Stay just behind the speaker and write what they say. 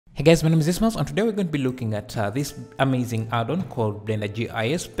Hey guys, my name is Ismas and today we're going to be looking at this amazing add-on called Blender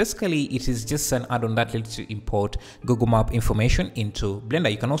GIS. Basically, it is just an add-on that lets you import Google Map information into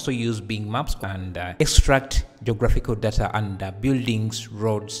Blender. You can also use Bing Maps and extract geographical data and buildings,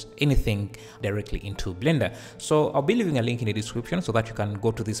 roads, anything directly into Blender. So I'll be leaving a link in the description so that you can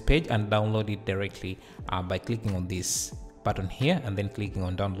go to this page and download it directly by clicking on this button here and then clicking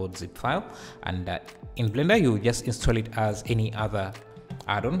on download zip file. And in Blender, you just install it as any other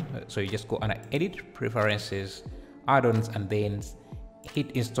add-on. So you just go under edit, preferences, add-ons, and then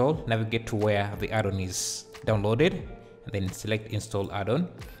hit install, navigate to where the add-on is downloaded, and then select install add-on.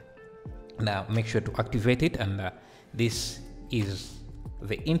 Now make sure to activate it, and this is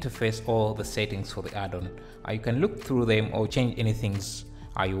the interface or the settings for the add-on. You can look through them or change anything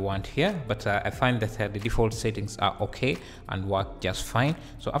you want here, but I find that the default settings are okay and work just fine.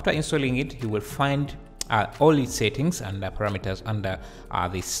 So after installing it, you will find all its settings and parameters under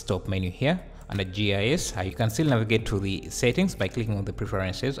this top menu here under GIS. You can still navigate to the settings by clicking on the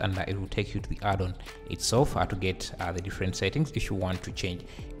preferences, and it will take you to the add-on itself to get the different settings if you want to change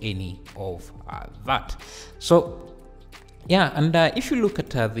any of that. So yeah, and if you look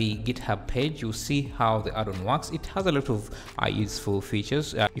at the GitHub page, you'll see how the add-on works. It has a lot of useful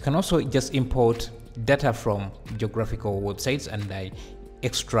features. You can also just import data from geographical websites and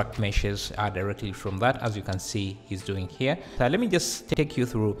extract meshes directly from that, as you can see he's doing here. Let me just take you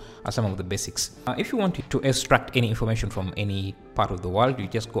through some of the basics. If you want to extract any information from any part of the world, you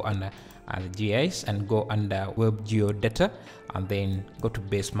just go under the GIS and go under web geodata and then go to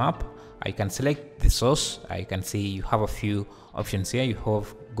base map. You can select the source. You can see you have a few options here. You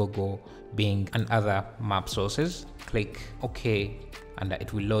have Google, Bing, and other map sources. Click OK, and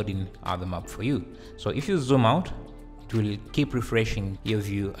it will load in the map for you. So if you zoom out, it will keep refreshing your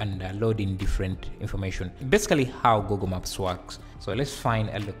view and loading different information. Basically how Google Maps works. So let's find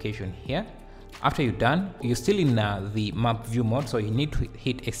a location here. After you're done, you're still in the map view mode, so you need to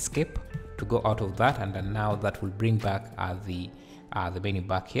hit escape to go out of that, and then now that will bring back the menu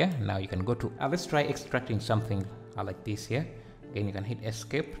back here. Now you can go to let's try extracting something like this here. Again, you can hit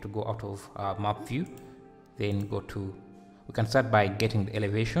escape to go out of map view, then go to, we can start by getting the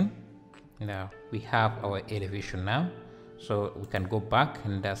elevation. Now we have our elevation now, so we can go back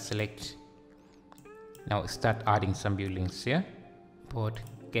and select, now start adding some buildings here. Put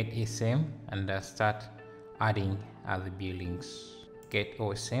get SM and start adding the buildings. Get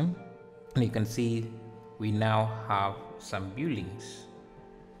OSM, and you can see we now have some buildings.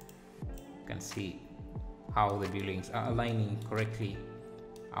 You can see how the buildings are aligning correctly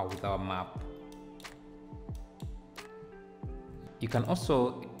with our map. You can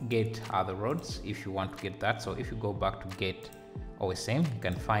also get other roads if you want to get that. So if you go back to get OSM, you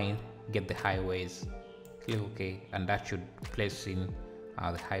can get the highways. Click OK, and that should place in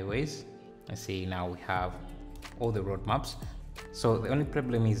the highways. And see, now we have all the road maps. So the only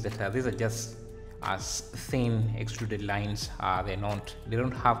problem is that these are just as thin extruded lines. They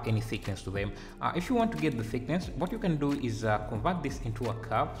don't have any thickness to them. If you want to get the thickness, what you can do is convert this into a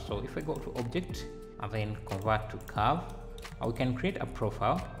curve. So if I go to object and then convert to curve, we can create a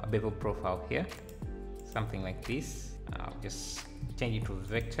profile, a bevel profile here, something like this. Just change it to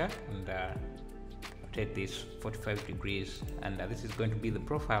vector and rotate this 45 degrees, and this is going to be the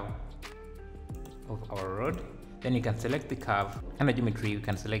profile of our road. Then you can select the curve. Under geometry, you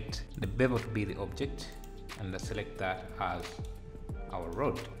can select the bevel to be the object and select that as our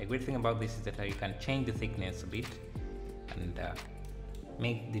road. A great thing about this is that you can change the thickness a bit and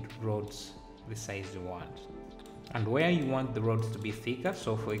make the roads the size you want. And where you want the roads to be thicker,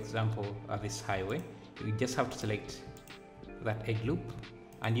 so for example this highway, you just have to select that edge loop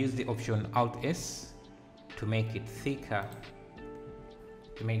and use the option Alt S to make it thicker,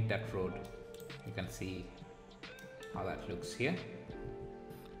 to make that road. You can see how that looks here.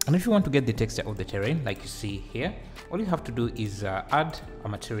 And if you want to get the texture of the terrain like you see here, all you have to do is add a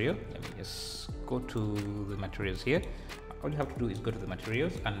material. Let me just go to the materials here. All you have to do is go to the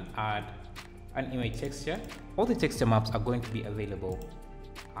materials and add an image texture. All the texture maps are going to be available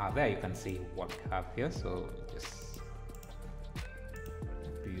there. You can see what we have here. So just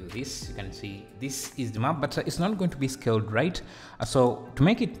view this. You can see this is the map, but it's not going to be scaled right. So to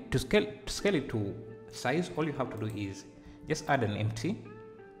make it to scale it to size, all you have to do is just add an empty.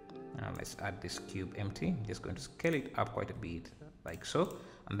 Let's add this cube empty. I'm just going to scale it up quite a bit like so,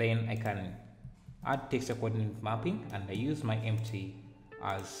 and then I can add texture coordinate mapping, and I use my empty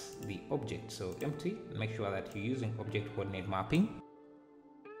as the object. So empty, make sure that you're using object coordinate mapping.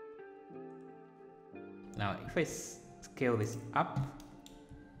 Now if I scale this up,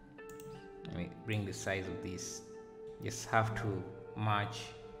 let me bring the size of this. Just have to match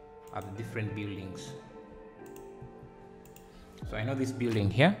the different buildings. So I know this building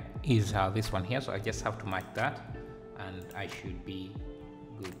here is this one here, so I just have to mark that and I should be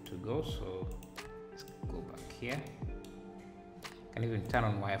good to go. So let's go back here. I can even turn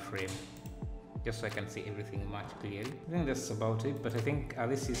on wireframe just so I can see everything much clearly. I think that's about it, but I think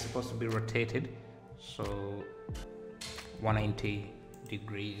this is supposed to be rotated, so 190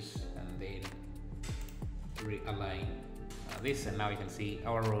 degrees, and then realign this, and now you can see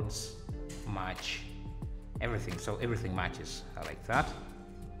our roads match everything, so everything matches like that.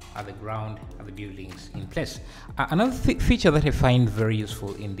 The ground, the buildings in place. Another feature that I find very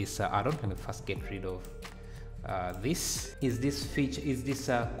useful in this add-on, let me first get rid of this, is this feature, is this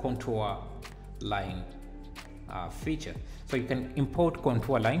contour line feature. So you can import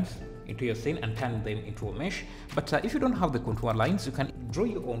contour lines into your scene and turn them into a mesh, but if you don't have the contour lines, you can draw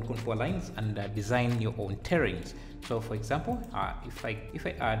your own contour lines and design your own terrains. So for example, if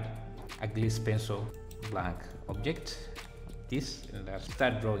I add a gliss pencil blank object, this, and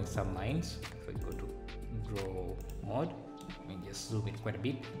start drawing some lines. If I go to draw mode, let me just zoom in quite a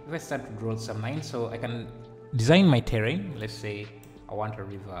bit. If I start to draw some lines, so I can design my terrain. Let's say I want a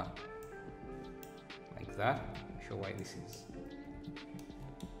river like that. I'll show why this is.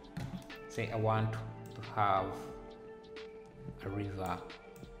 Say I want to have a river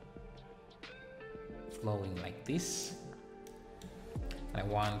flowing like this. I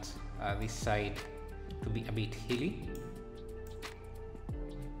want this side to be a bit hilly.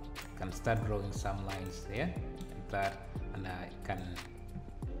 Can start drawing some lines there like that, and I can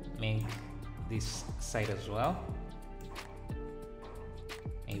make this side as well.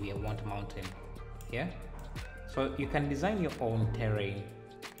 Maybe I want a mountain here, so you can design your own terrain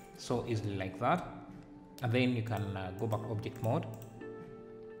so easily like that. And then you can go back object mode,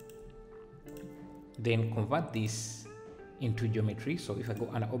 then convert this into geometry. So if I go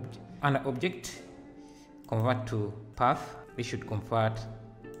under object, convert to path, this should convert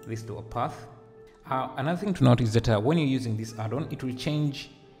this to a path. Another thing to note is that when you're using this add-on, it will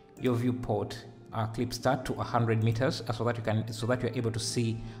change your viewport clip start to 100 meters so that you're able to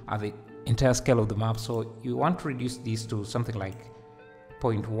see the entire scale of the map. So you want to reduce this to something like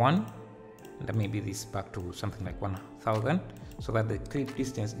 0.1, and maybe this back to something like 1000, so that the clip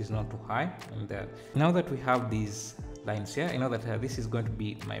distance is not too high. And now that we have these lines here, I know that this is going to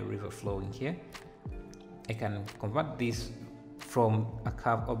be my river flowing here. I can convert this from a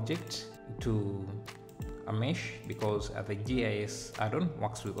curve object to a mesh, because the GIS add-on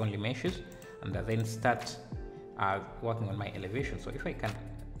works with only meshes, and then start working on my elevation. So if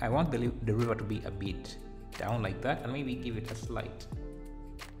I want the river to be a bit down like that, and maybe give it a slight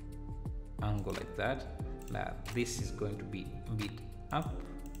angle like that. Now this is going to be a bit up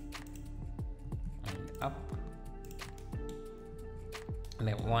and up, and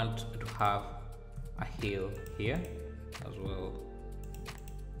I want to have a hill here as well.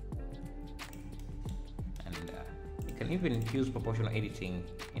 And you can even use proportional editing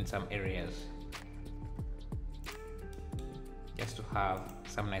in some areas just to have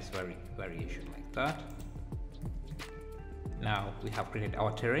some nice variation like that. Now we have created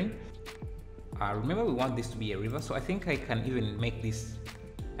our terrain. Remember, we want this to be a river, so I think I can even make this,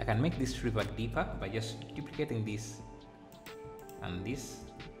 I can make this river deeper by just duplicating this and this,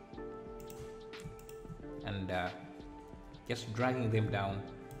 and just dragging them down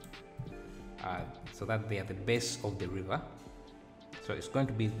so that they are the base of the river. So it's going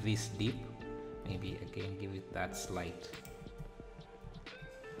to be this deep. Maybe again give it that slight.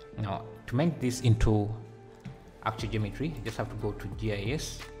 Now to make this into actual geometry, you just have to go to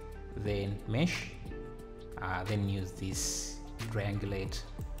GIS, then mesh, then use this triangulate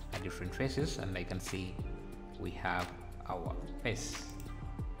different faces, and I can see we have our face.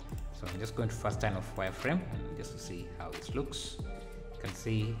 So I'm just going to first turn off wireframe and just to see how it looks. You can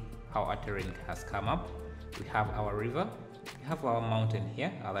see how our terrain has come up. We have our river, we have our mountain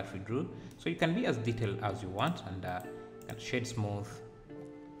here that we drew. So you can be as detailed as you want, and can shade smooth,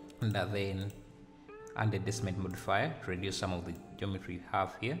 and then add the decimate modifier to reduce some of the geometry you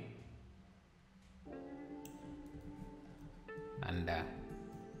have here. And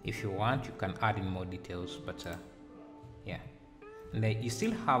if you want, you can add in more details, but yeah. And you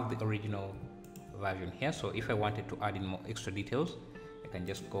still have the original version here. So if I wanted to add in more extra details, I can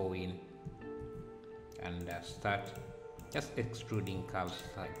just go in and start just extruding curves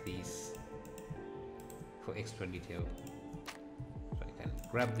like this for extra detail. So I can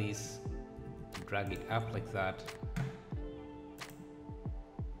grab this, drag it up like that,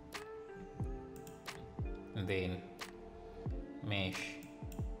 and then mesh.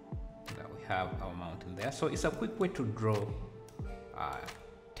 That we have our mountain there. So it's a quick way to draw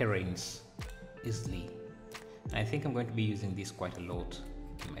terrains easily. I think I'm going to be using this quite a lot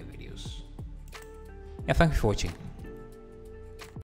in my videos. Yeah, thank you for watching.